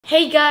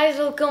Hey guys,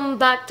 welcome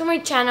back to my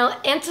channel,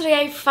 and today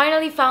I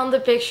finally found the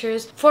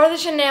pictures for the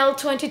Chanel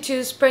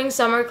 22 Spring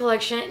Summer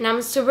collection, and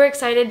I'm super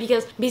excited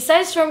because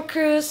besides from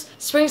cruise,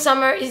 Spring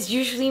Summer is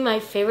usually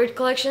my favorite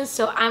collection,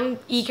 so I'm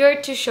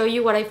eager to show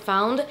you what I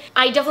found.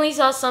 I definitely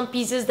saw some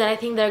pieces that I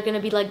think that are gonna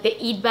be like the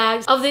eat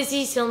bags of this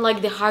season,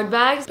 like the hard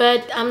bags,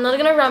 but I'm not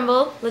gonna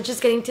ramble. Let's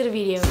just get into the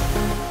video.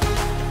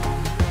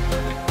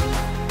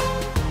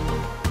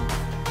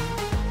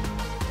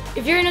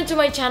 If you're new to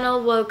my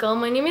channel,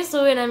 welcome. My name is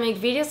Lou and I make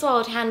videos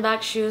about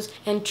handbags, shoes,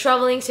 and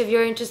traveling. So if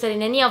you're interested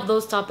in any of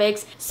those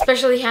topics,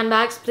 especially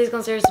handbags, please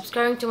consider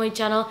subscribing to my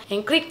channel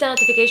and click the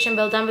notification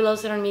bell down below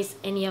so you don't miss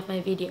any of my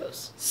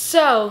videos.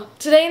 So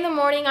today in the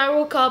morning I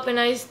woke up and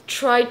I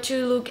tried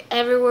to look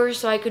everywhere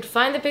so I could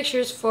find the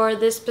pictures for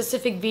this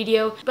specific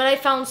video, but I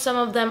found some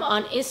of them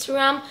on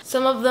Instagram,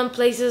 some of them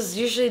places,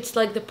 usually it's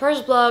like the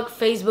purse blog,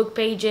 Facebook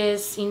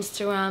pages,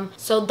 Instagram,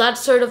 so that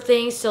sort of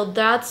thing. So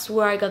that's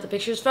where I got the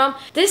pictures from.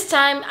 This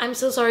time, I'm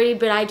so sorry,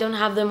 but I don't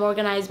have them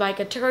organized by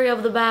category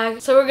of the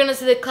bag. So we're gonna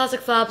see the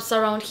classic flaps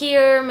around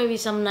here, maybe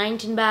some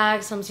 19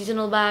 bags, some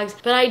seasonal bags.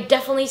 But I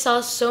definitely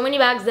saw so many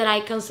bags that I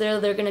consider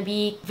they're gonna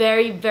be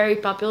very, very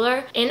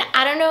popular. And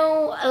I don't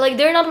know, like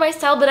they're not my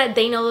style, but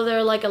they know that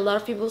they're like a lot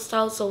of people's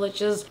style. So let's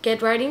just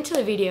get right into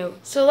the video.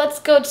 So let's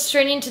go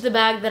straight into the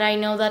bag that I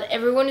know that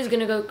everyone is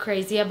gonna go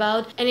crazy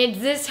about. And it's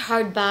this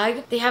hard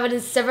bag. They have it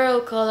in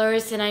several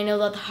colors, and I know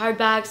that hard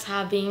bags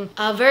have been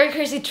a very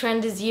crazy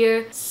trend this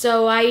year.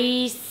 So I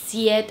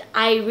see it.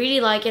 I really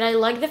like it. I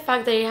like the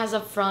fact that it has a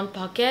front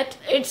pocket.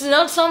 It's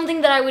not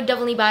something that I would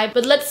definitely buy,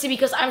 but let's see,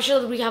 because I'm sure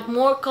that we have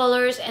more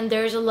colors and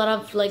there's a lot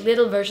of like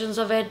little versions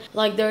of it.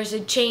 Like there's a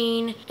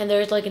chain and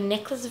there's like a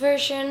necklace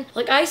version.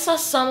 Like I saw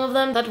some of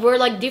them that were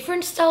like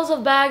different styles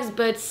of bags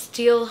but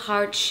still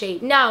heart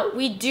shaped. Now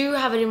we do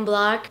have it in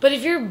black, but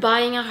if you're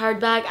buying a hard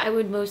bag, I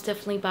would most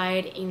definitely buy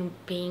it in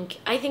pink.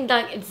 I think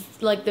that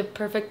it's like the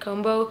perfect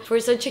combo for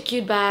such a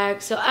cute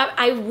bag. So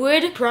I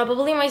would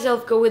probably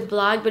myself go with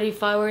black, but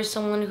if I were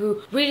someone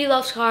who really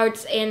loves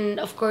hearts and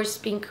of course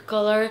pink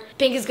color,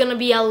 pink is gonna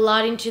be a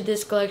lot into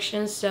this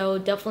collection. So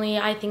definitely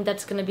I think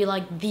that's gonna be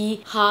like the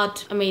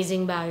hot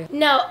amazing bag.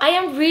 Now I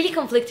am really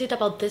conflicted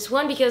about this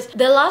one because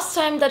the last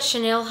time that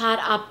Chanel had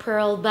a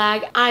pearl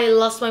bag, I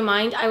lost my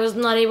mind. I was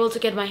not able to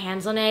get my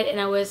hands on it and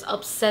I was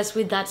obsessed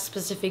with that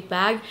specific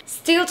bag.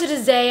 Still to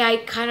this day I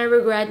kind of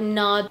regret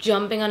not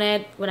jumping on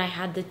it when I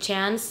had the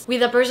chance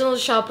with a personal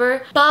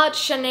shopper, but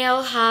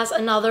Chanel has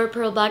another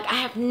pearl bag. I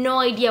have no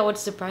idea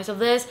what's the price of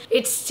this.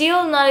 It's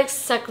still not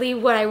exactly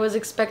what I was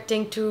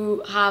expecting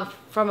to have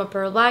from a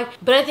pearl bag,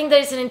 but I think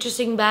that it's an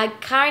interesting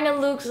bag. Kind of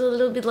looks a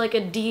little bit like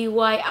a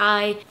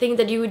DIY thing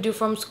that you would do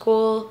from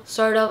school,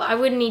 sort of. I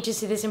would need to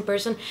see this in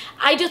person.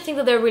 I do think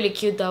that they're really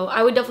cute though.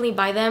 I would definitely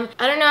buy them.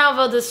 I don't know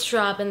about the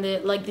strap and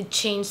the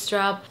chain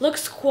strap.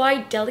 Looks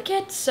quite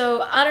delicate,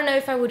 so I don't know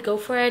if I would go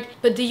for it.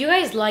 But do you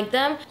guys like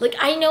them? Like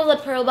I know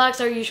that pearl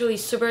bags are usually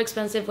super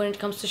expensive when it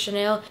comes to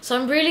Chanel, so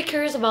I'm really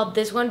curious about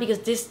this one because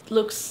this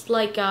looks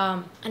like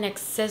an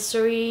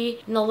accessory,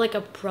 not like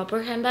a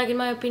proper handbag in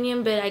my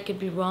opinion, but I could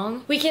be wrong.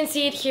 We can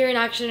see it here in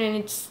action,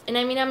 and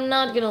I mean, I'm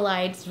not gonna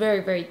lie, it's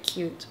very, very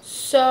cute.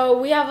 So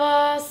we have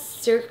a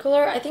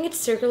circular, I think it's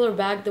circular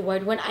bag, the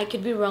white one. I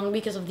could be wrong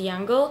because of the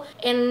angle.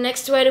 And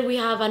next to it we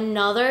have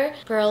another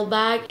pearl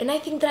bag, and I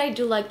think that I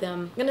do like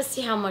them. I'm gonna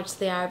see how much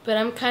they are, but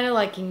I'm kind of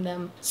liking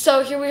them.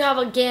 So here we have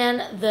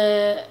again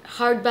the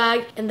hard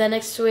bag, and then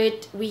next to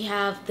it we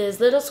have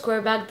this little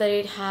square bag that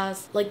it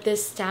has like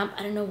this stamp.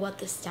 I don't know what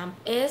the stamp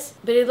is,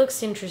 but it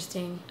looks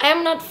interesting. I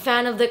am not a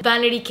fan of the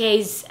vanity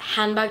case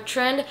handbag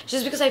trend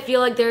just because I feel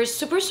like they're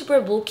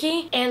super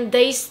bulky and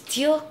they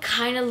still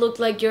kind of look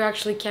like you're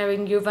actually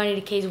carrying your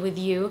vanity case with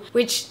you,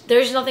 which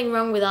there's nothing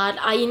wrong with that.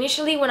 I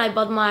initially, when I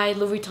bought my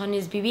Louis Vuitton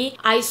SBB,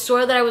 I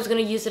swore that I was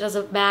gonna use it as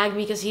a bag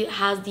because it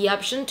has the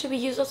option to be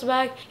used as a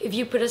bag if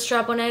you put a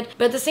strap on it,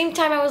 but at the same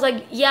time I was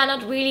like, yeah,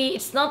 not really.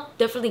 It's not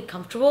definitely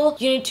comfortable.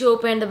 You need to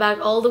open the bag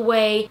all the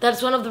way.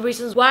 That's one of the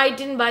reasons why I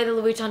didn't buy the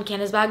Louis Vuitton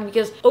canvas bag,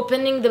 because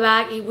opening the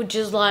bag, it would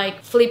just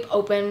like flip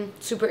open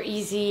super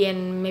easy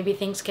and maybe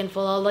things can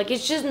fall out. Like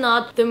it's just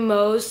not the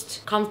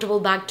most comfortable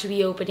bag to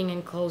be opening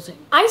and closing.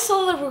 I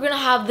saw that we're gonna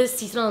have this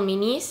seasonal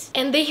minis,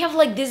 and they have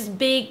like this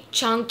big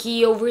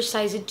chunky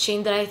oversized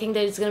chain that I think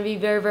that it's gonna be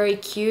very, very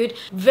cute,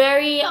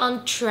 very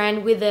on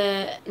trend with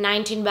the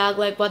 19 bag,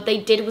 like what they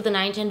did with the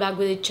 19 bag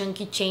with the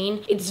chunky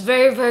chain. It's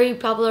very, very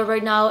popular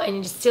right now, and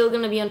it's still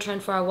gonna be on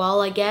trend for a while,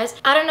 I guess.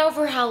 I don't know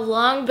for how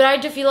long, but I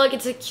do feel like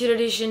it's a cute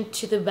addition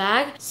to the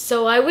bag,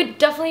 so I would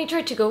definitely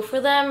try to go for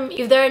them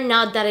if they're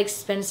not that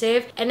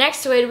expensive. And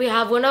next to it we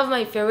have one of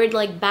my favorite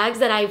like bags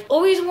that I've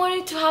always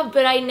wanted to have,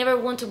 but I never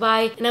want to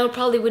buy, and I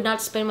would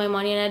not spend my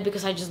money on it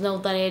because I just know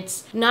that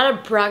it's not a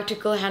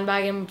practical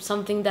handbag and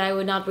something that I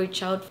would not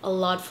reach out a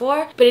lot for,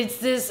 but it's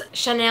this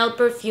Chanel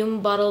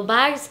perfume bottle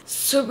bags.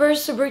 Super,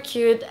 super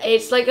cute.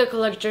 It's like a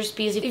collector's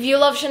piece. If you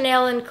love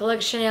Chanel and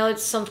collect Chanel,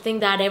 it's something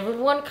that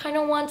everyone kind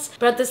of wants,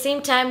 but at the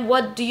same time,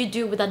 what do you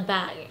do with that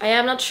bag? I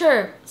am not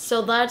sure.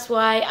 So that's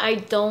why I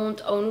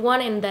don't own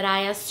one, and that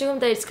I assume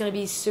that it's gonna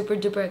be super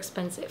duper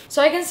expensive.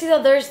 So I can see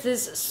that there's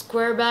this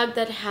square bag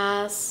that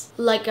has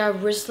like a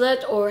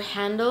wristlet or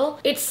handle.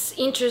 It's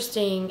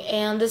interesting,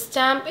 and the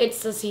stamp,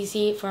 it's a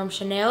CC from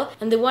Chanel,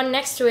 and the one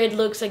next to it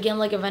looks again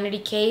like a vanity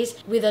case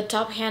with a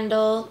top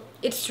handle.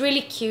 It's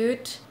really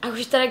cute. I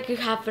wish that I could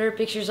have better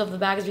pictures of the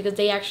bags because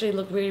they actually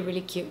look really, really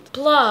cute.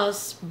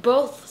 Plus,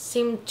 both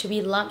seem to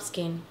be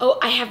lambskin. Oh,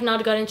 I have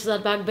not got into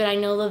that bag, but I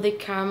know that the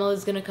caramel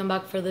is gonna come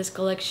back for this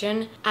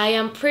collection. I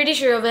am pretty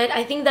sure of it.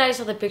 I think that I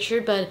saw the picture,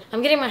 but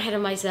I'm getting ahead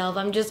of myself.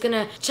 I'm just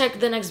gonna check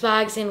the next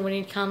bags, and when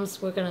it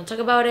comes, we're gonna talk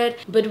about it.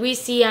 But we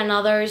see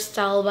another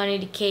style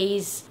vanity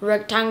case,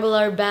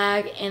 rectangular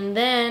bag, and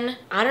then,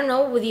 I don't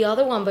know with the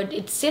other one, but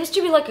it seems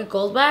to be like a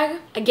gold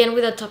bag. Again,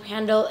 with a top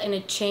handle and a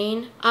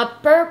chain. A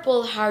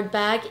purple hard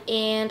bag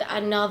and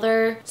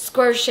another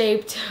square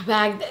shaped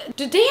bag.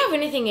 Do they have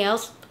anything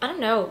else? I don't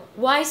know.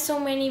 Why so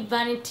many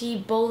vanity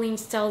bowling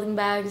styling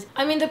bags?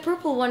 I mean, the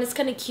purple one is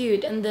kind of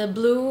cute, and the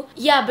blue,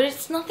 yeah, but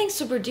it's nothing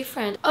super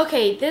different.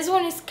 Okay, this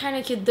one is kind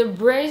of cute. The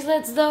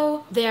bracelets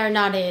though, they are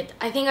not it.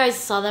 I think I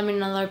saw them in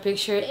another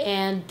picture,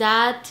 and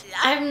that,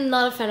 I'm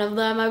not a fan of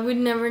them. I would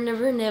never,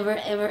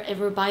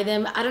 ever buy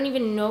them. I don't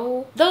even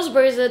know. Those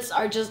bracelets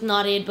are just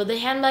not it, but the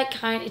handbag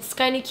it's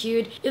kind of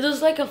cute. It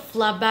looks like a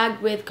flap bag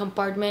with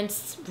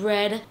compartments,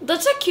 red.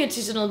 That's a cute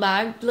seasonal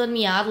bag, let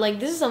me add. Like,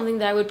 this is something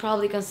that I would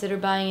probably consider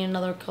buying in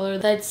another color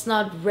that's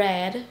not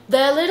red.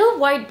 The little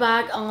white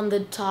bag on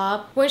the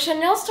top, when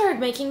Chanel started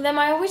making them,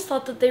 I always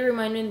thought that they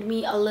reminded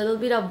me a little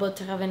bit of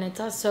Bottega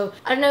Veneta, so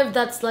I don't know if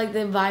that's like the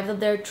vibe that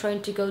they're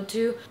trying to go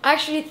to. I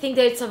actually think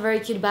that it's a very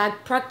cute bag.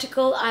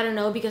 Practical, I don't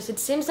know, because it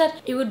seems that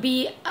it would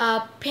be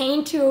a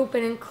pain to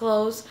open and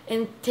close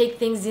and take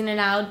things in and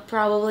out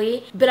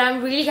probably, but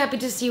I'm really happy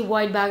to see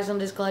white bags on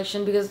this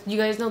collection because you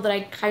guys know that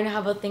I kind of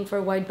have a thing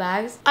for white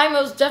bags. I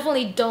most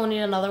definitely don't need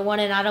another one,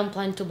 and I don't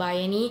plan to buy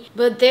any,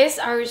 but these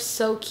are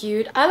so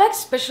cute. I like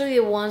especially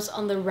the ones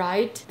on the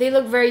right. They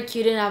look very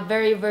cute and a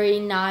very, very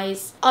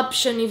nice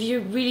option if you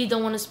really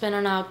don't want to spend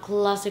on a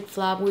classic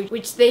flap,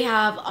 which they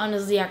have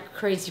honestly a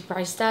crazy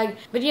price tag.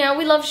 But you know,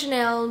 we love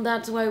Chanel,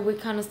 that's why we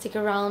kind of stick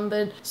around.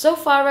 But so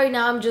far right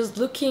now, I'm just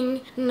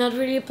looking, not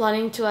really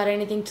planning to add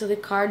anything to the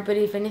cart, but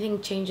if anything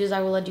changes,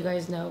 I will let you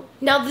guys know.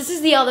 Now, this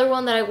is the other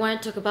one that I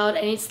want to talk about,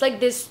 and it's like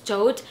this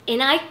tote,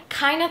 and I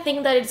kind of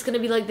think that it's gonna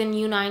be like the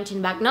new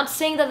 19 bag. Not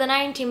saying that the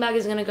 19 bag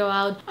is gonna go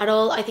out at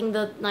all. I think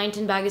the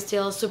 19 bag is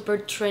still a super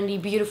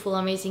trendy, beautiful,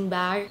 amazing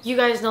bag. You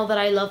guys know that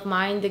I love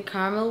mine, the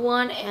caramel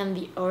one and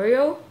the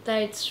Oreo,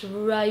 that's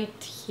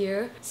right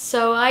here.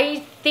 So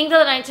I think that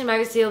the 19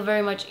 bag is still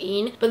very much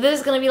in, but this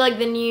is gonna be like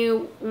the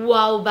new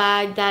wow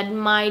bag that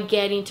might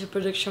get into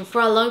production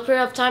for a long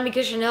period of time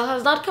because Chanel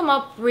has not come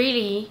up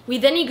really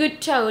with any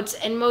good totes,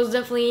 and most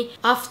definitely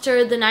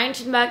after the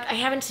 19 bag, I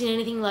haven't seen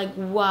anything like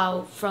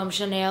wow from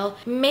Chanel.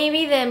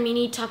 Maybe the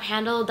mini top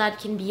handle, that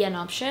can be an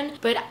option,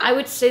 but I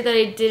would say that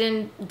it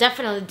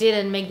definitely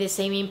didn't make the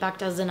same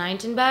impact as the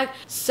 19 bag.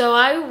 So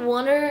I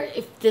wonder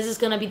if this is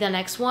gonna be the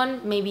next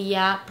one. Maybe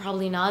yeah,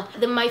 probably not.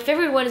 My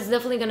favorite one is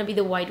definitely gonna be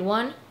the white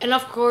one, and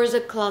of course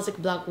the classic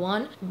black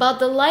one. But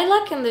the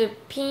lilac and the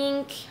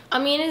pink, I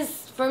mean,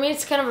 for me,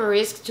 it's kind of a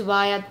risk to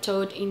buy a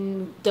tote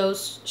in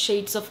those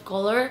shades of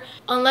color,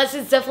 unless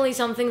it's definitely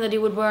something that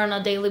you would wear on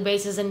a daily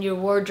basis and your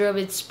wardrobe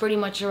it's pretty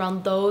much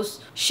around those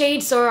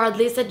shades, or at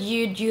least that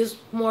you'd use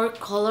more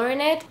color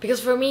in it. Because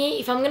for me,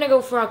 if I'm gonna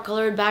go for a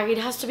colored bag, it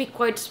has to be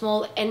quite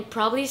small and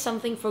probably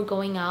something for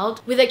going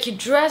out with a cute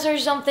dress or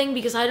something,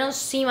 because I don't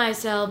see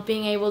myself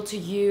being able to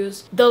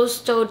use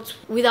those totes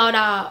without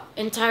a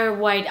entire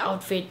white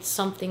outfit,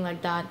 something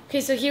like that.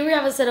 Okay, so here we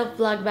have a set of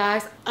black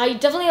bags. I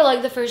definitely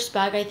like the first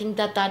bag. I think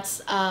that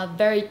that's a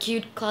very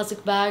cute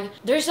classic bag.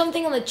 There's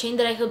something on the chain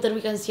that I hope that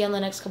we can see on the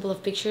next couple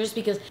of pictures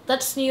because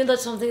that's new.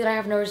 That's something that I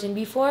have never seen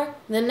before.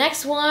 The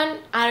next one,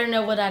 I don't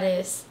know what that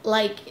is.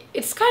 Like,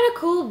 it's kind of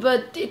cool,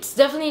 but it's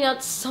definitely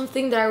not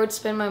something that I would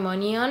spend my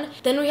money on.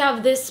 Then we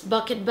have this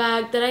bucket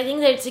bag that I think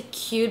that it's a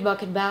cute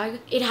bucket bag.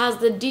 It has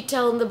the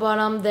detail on the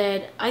bottom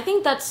that I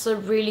think that's a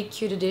really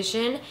cute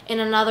addition, and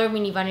another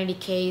mini vanity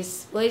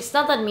case. Well, it's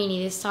not that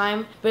mini this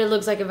time, but it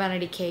looks like a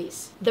vanity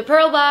case. The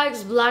pearl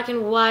bags, black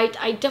and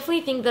white, I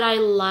definitely think that I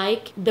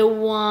like the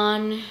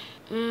one.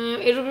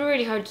 It would be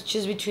really hard to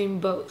choose between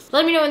both.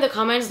 Let me know in the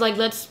comments, like,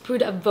 let's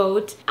put a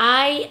vote.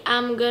 I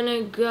am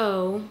gonna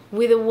go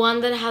with the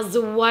one that has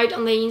the white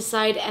on the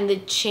inside and the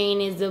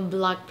chain is the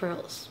black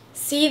pearls.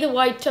 See the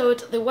white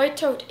tote? The white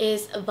tote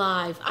is a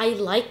vibe. I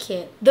like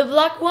it. The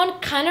black one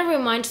kind of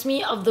reminds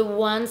me of the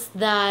ones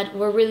that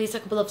were released a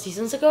couple of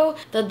seasons ago,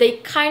 that they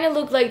kind of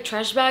look like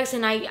trash bags,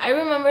 and I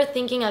remember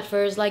thinking at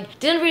first like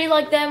didn't really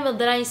like them, but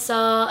then I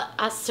saw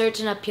a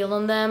certain appeal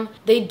on them.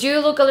 They do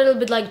look a little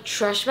bit like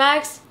trash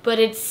bags, but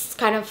it's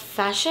kind of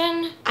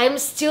fashion. I'm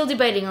still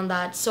debating on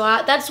that, so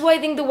that's why I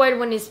think the white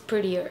one is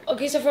prettier.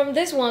 Okay, so from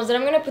these ones, that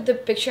I'm gonna put the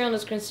picture on the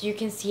screen so you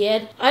can see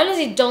it. I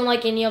honestly don't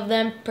like any of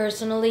them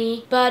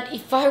personally, but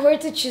if I were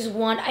to choose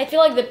one, I feel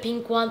like the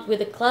pink one with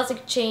the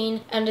classic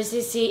chain and the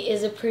CC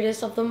is the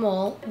prettiest of them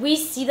all. We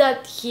see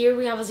that here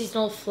we have a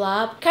seasonal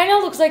flap. Kind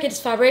of looks like it's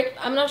fabric.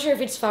 I'm not sure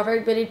if it's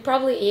fabric, but it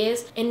probably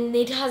is, and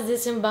it has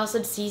this embossed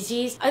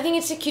CCs. I think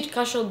it's a cute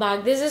casual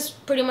bag. This is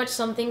pretty much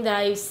something that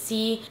I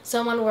see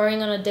someone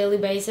wearing on a daily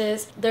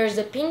basis. There's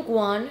the pink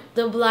one,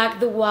 the black,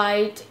 the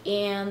white,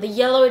 and the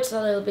yellow. It's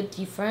a little bit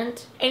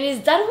different. And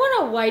is that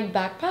one a white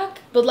backpack?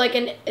 But like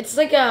it's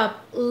like a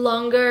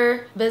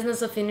longer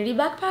Business Affinity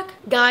backpack.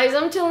 Guys,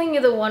 I'm telling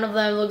you, the one of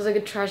them looks like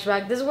a trash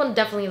bag. This one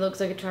definitely looks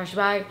like a trash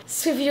bag.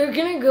 So if you're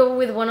gonna go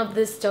with one of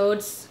these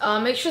totes,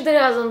 make sure that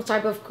it has some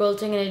type of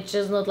quilting and it's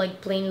just not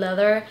like plain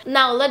leather.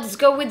 Now let's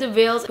go with the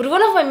veils. But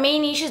one of my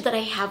main issues that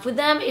I have with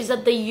them is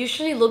that they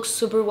usually look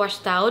super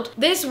washed out.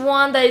 This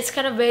one that is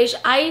kind of beige,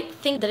 I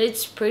think that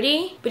it's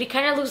pretty, but it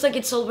kind of looks like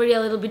it's already a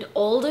little bit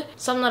old,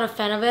 so I'm not a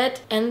fan of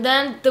it. And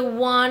then the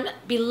one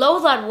below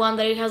that one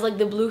that it has like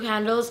the blue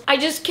handles, I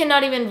just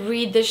cannot even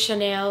read the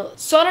Chanel.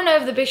 So I don't know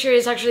if the picture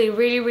is actually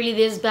really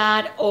this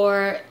bad,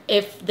 or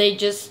if they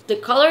just, the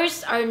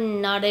colors are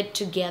knotted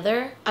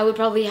together. I would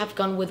probably have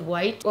gone with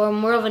white or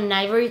more of an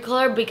ivory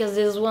color, because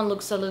this one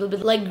looks a little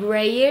bit like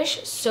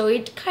grayish, so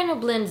it kind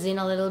of blends in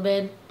a little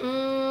bit.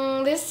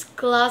 This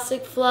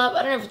classic flap,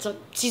 I don't know if it's a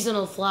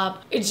seasonal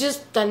flap. It's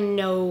just a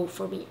no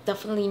for me.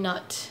 Definitely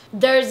not.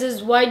 There's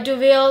this white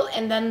duvet,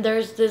 and then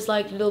there's this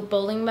like little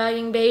bowling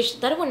bagging beige.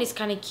 That one is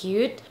kind of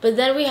cute. But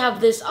then we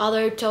have this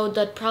other tote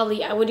that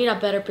probably I would need a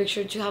better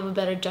picture to have a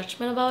better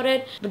judgment about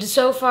it. But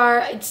so far,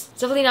 it's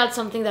definitely not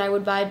something that I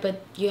would buy,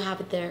 but you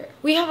have it there.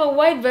 We have a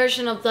white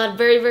version of that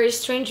very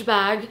strange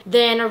bag.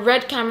 Then a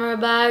red camera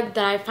bag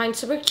that I find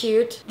super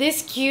cute.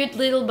 This cute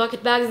little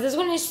bucket bags. This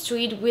one is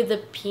sweet with the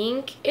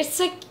pink.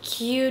 It's a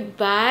cute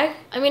bag.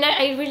 I mean,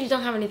 I really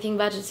don't have anything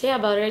bad to say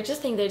about it. I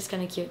just think that it's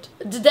kind of cute.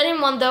 The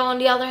denim one though, on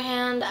the other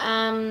hand,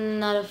 I'm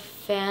not a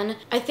fan.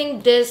 I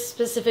think this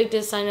specific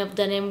design of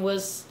denim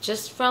was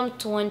just from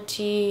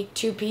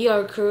 22p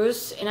or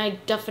Cruise, and I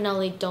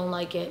definitely don't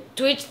like it.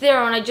 To each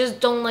their own, I just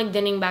don't like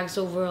denim bags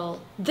overall.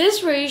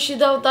 This reissue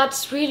though,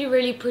 that's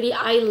really pretty.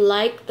 I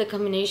like the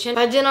combination. If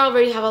I didn't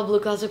already have a blue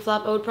classic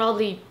flap, I would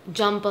probably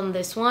jump on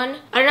this one.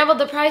 I don't know about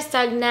the price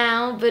tag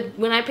now, but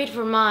when I paid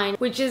for mine,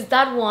 which is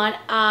that one,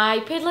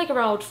 I paid like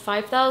around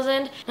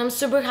 5,000. I'm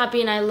super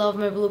happy and I love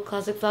my blue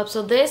classic flap.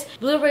 So this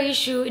blue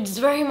reissue, it's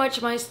very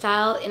much my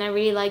style and I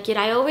really like it.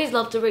 I always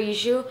love the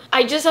reissue.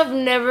 I just have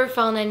never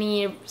found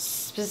any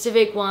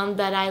specific one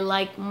that I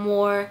like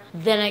more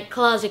than a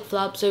classic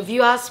flap. So if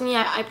you ask me,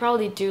 I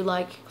probably do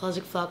like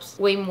classic flaps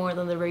way more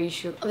than the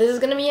reissue. This is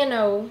gonna be a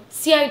no.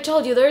 See, I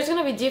told you there's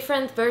gonna be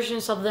different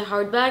versions of the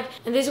hard bag,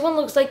 and this one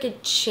looks like a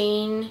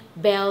chain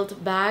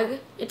belt bag.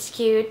 It's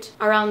cute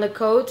around the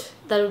coat.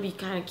 That would be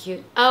kind of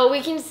cute. Oh,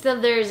 we can see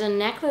that there's a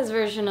necklace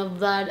version of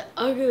that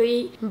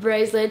ugly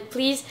bracelet.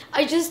 Please,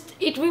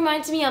 it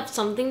reminds me of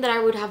something that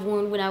I would have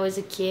worn when I was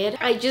a kid.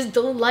 I just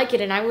don't like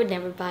it and I would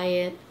never buy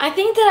it. I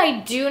think that I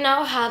do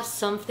now have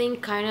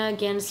something kind of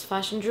against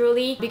fashion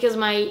jewelry, because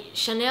my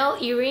Chanel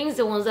earrings,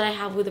 the ones that I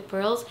have with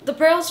the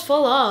pearls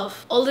fall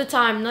off all the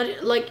time.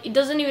 Not like, it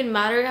doesn't even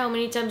matter how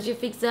many times you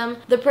fix them,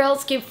 the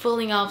pearls keep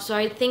falling off. So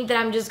I think that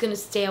I'm just gonna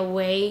stay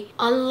away,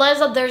 unless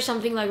that there's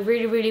something like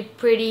really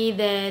pretty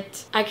that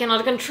I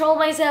cannot control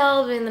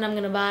myself and then I'm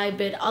gonna buy.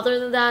 But other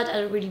than that,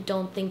 I really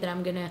don't think that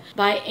I'm gonna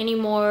buy any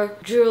more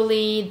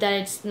jewelry that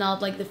it's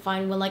not like the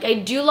fine one. Like, I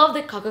do love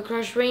the Coco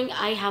Crush ring.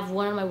 I have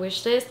one on my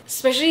wish list,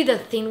 especially the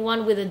thin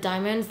one with the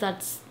diamonds.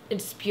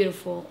 It's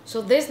beautiful.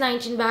 So this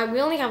 19 bag,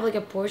 we only have like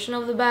a portion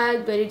of the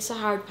bag, but it's a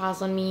hard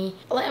pass on me.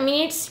 I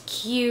mean, it's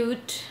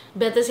cute,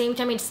 but at the same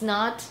time it's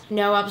not.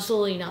 No,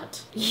 absolutely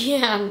not.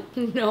 Yeah,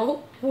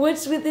 no.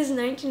 What's with these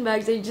 19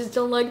 bags? I just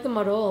don't like them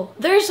at all.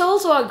 There's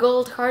also a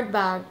gold hard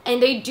bag,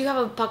 and they do have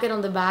a pocket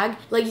on the bag.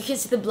 Like, you can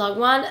see the black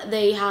one,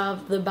 they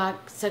have the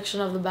back section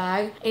of the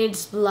bag and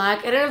it's black.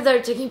 I don't know if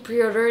they're taking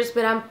pre-orders,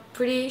 but I'm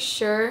pretty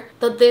sure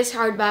that these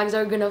hard bags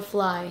are gonna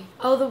fly.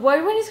 Oh, the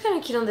white one is kind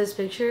of cute on this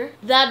picture.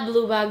 That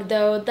blue bag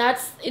though,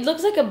 it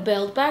looks like a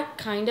belt bag,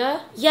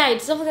 kinda. Yeah,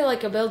 it's definitely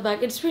like a belt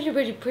bag. It's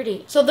really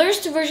pretty. So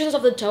there's two versions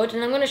of the tote,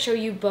 and I'm gonna show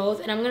you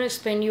both, and I'm gonna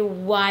explain you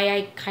why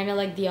I kind of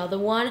like the other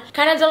one.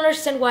 Kind of don't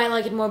understand why I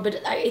like it more,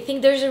 but I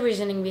think there's a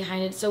reasoning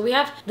behind it. So we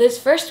have this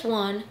first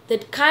one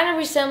that kind of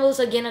resembles,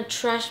 again, a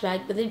trash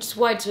bag, but it's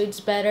white, so it's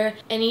better.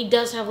 And it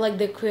does have like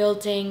the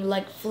quilting,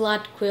 like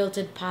flat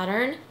quilted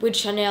pattern with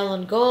Chanel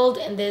on gold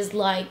and this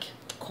like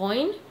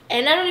coin.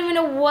 and I don't even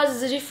know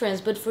what's the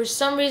difference, but for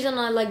some reason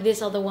I like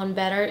this other one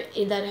better,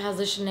 that has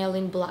the Chanel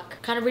in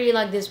black. Kind of really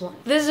like this one.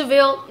 This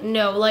reveal,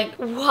 no, like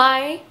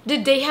why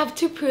did they have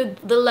to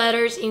put the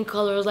letters in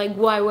colors? Like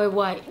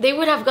why? They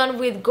would have gone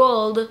with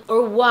gold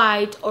or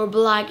white or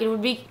black. It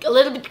would be a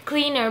little bit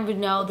cleaner, but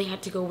no, they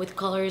had to go with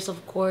colors,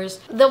 of course.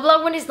 The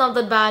black one is not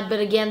that bad, but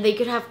again, they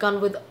could have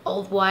gone with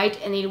all white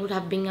and it would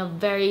have been a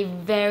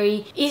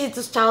very easy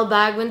to style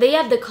bag. When they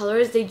add the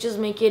colors, they just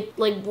make it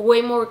like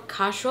way more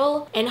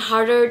casual and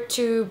harder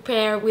to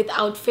pair with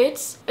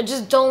outfits. I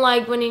just don't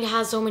like when it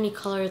has so many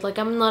colors. Like,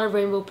 I'm not a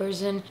rainbow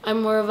person.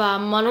 I'm more of a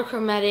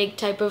monochromatic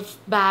type of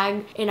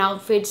bag and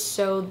outfits,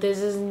 so this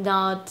is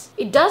not...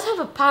 It does have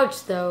a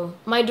pouch though.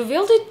 My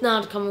Deauville did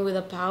not come with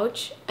a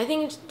pouch. I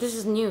think this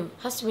is new.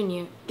 Has to be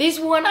new. This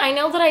one, I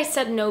know that I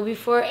said no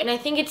before, and I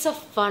think it's a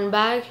fun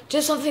bag.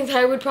 Just something that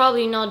I would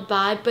probably not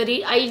buy, but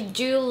I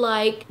do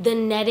like the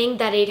netting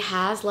that it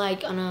has,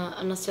 like on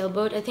a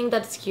sailboat. I think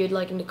that's cute,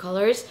 like in the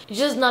colors. It's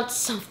just not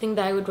something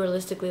that I would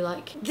realistically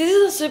like. This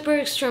is a super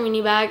extra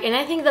mini bag, and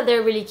I think that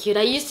they're really cute.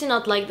 I used to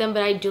not like them,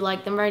 but I do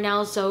like them right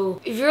now.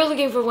 So if you're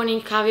looking for one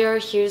in caviar,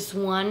 here's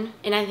one,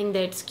 and I think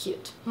that it's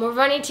cute. More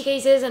vanity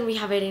cases, and we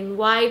have it in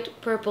white,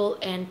 purple,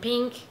 and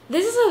pink.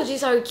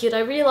 These are cute. I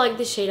really like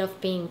the shade of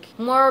pink.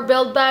 More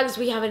belt bags,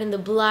 we have it in the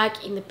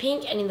black, in the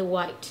pink, and in the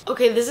white.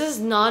 Okay, this is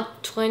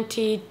not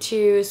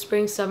 22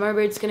 spring summer,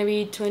 but it's gonna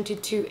be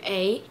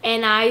 22A,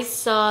 and I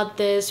saw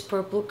this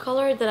purple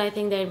color that I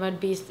think that it might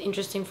be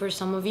interesting for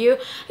some of you.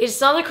 It's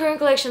not the current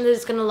collection that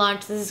is gonna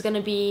launch. This is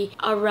gonna be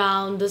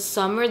around the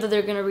summer that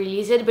they're gonna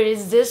release it, but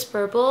it's this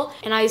purple,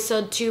 and I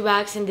saw 2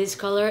 bags in this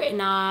color,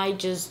 and I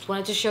just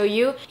wanted to show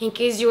you in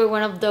case you were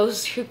one of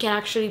those who can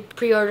actually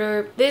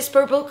pre-order. This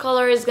purple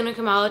color is gonna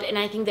come out, and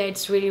I think that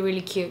it's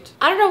really cute.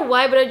 I don't know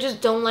why, but I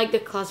just don't like the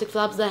classic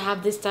flaps that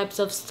have these types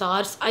of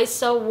studs. I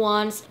saw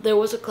once there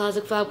was a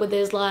classic flap with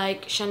this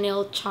like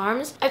Chanel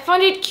charms. I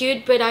found it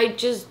cute, but I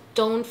just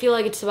don't feel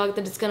like it's a bag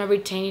that it's gonna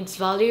retain its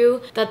value,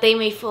 that they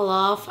may fall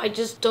off. I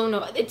just don't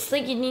know. It's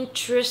like an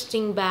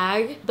interesting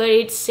bag, but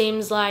it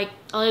seems like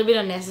a little bit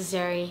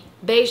unnecessary.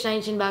 Beige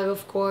 19 bag,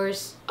 of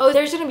course. Oh,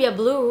 there's gonna be a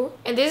blue,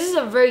 and this is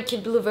a very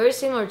cute blue, very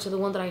similar to the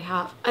one that I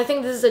have. I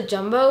think this is a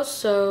jumbo,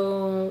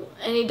 so...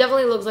 and it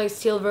definitely looks like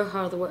silver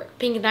hardware.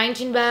 Pink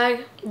 19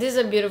 bag. This is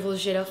a beautiful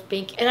shade of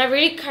pink, and I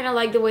really kind of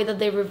like the way that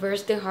they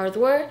reversed the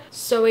hardware,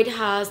 so it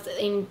has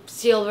in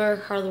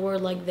silver hardware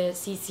like the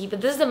CC,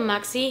 but this is the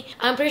maxi.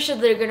 I'm pretty sure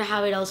they're gonna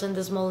have it also in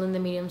the small and the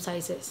medium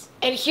sizes.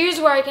 And here's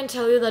where I can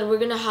tell you that we're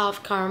gonna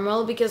have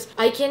caramel, because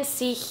I can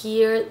see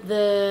here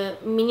the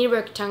mini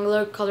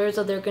rectangular colors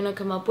that they're gonna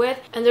come up with,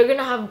 and they're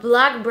gonna have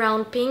black,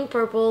 brown, pink,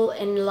 purple,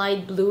 and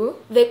light blue.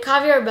 The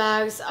caviar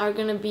bags are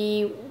gonna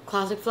be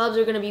classic flaps.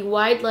 They're gonna be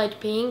white, light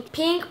pink,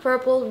 pink,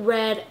 purple,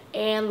 red,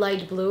 and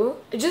light blue.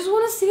 I just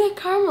want to see that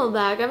caramel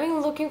bag. I've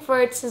been looking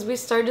for it since we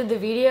started the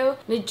video,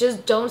 and I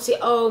just don't see...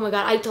 Oh my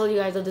god, I told you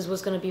guys that this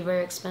was gonna be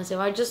very expensive.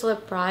 I just saw the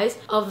price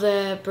of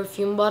the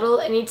perfume bottle,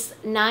 and it's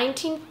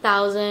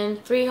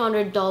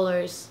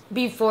 $19,300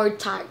 before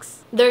tax.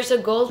 There's a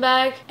gold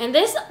bag, and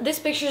these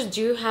pictures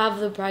do have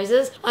the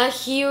prices. A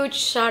huge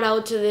shout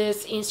out to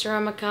this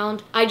Instagram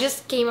account. I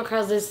just came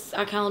across this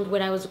account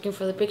when I was looking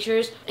for the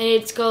pictures, and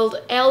it's called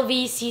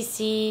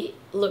LVCC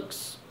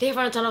Looks. They have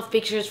a ton of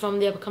pictures from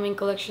the upcoming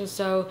collection,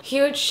 so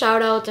huge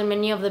shout out, and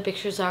many of the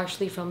pictures are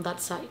actually from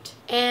that site.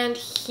 And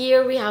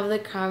here we have the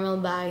caramel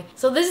bag.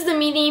 So this is the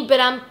mini, but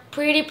I'm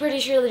pretty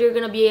sure that you're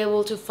gonna be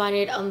able to find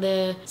it on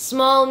the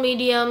small,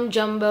 medium,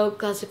 jumbo,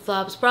 classic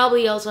flaps,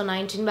 probably also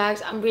 19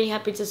 bags. I'm really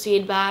happy to see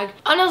it back.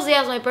 Honestly,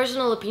 as my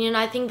personal opinion,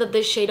 I think that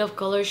this shade of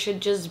color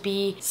should just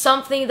be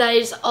something that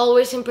is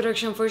always in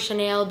production for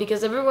Chanel,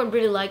 because everyone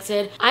really likes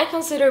it. I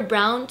consider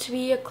brown to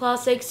be a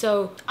classic,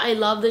 so I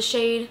love the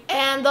shade.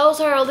 And those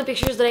are all the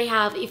pictures that I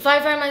have. If I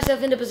find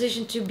myself in the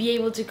position to be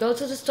able to go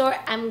to the store,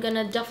 I'm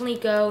gonna definitely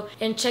go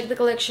and check the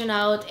collection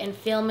out and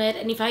film it,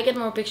 and if I get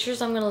more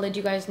pictures, I'm gonna let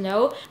you guys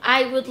know.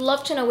 I would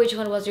love to know which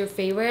one was your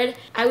favorite.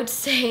 I would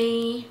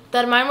say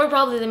that mine were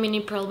probably the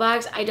mini pearl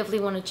bags. I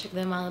definitely want to check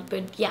them out,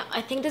 but yeah,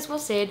 I think this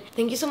was it.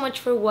 Thank you so much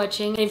for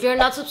watching, and if you're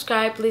not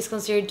subscribed, please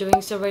consider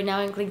doing so right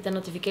now and click the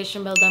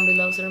notification bell down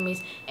below so you don't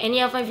miss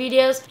any of my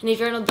videos. And if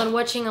you're not done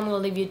watching, I'm gonna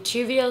leave you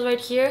 2 videos right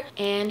here,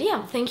 and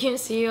yeah, thank you and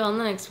see you on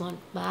the next one.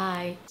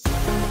 Bye.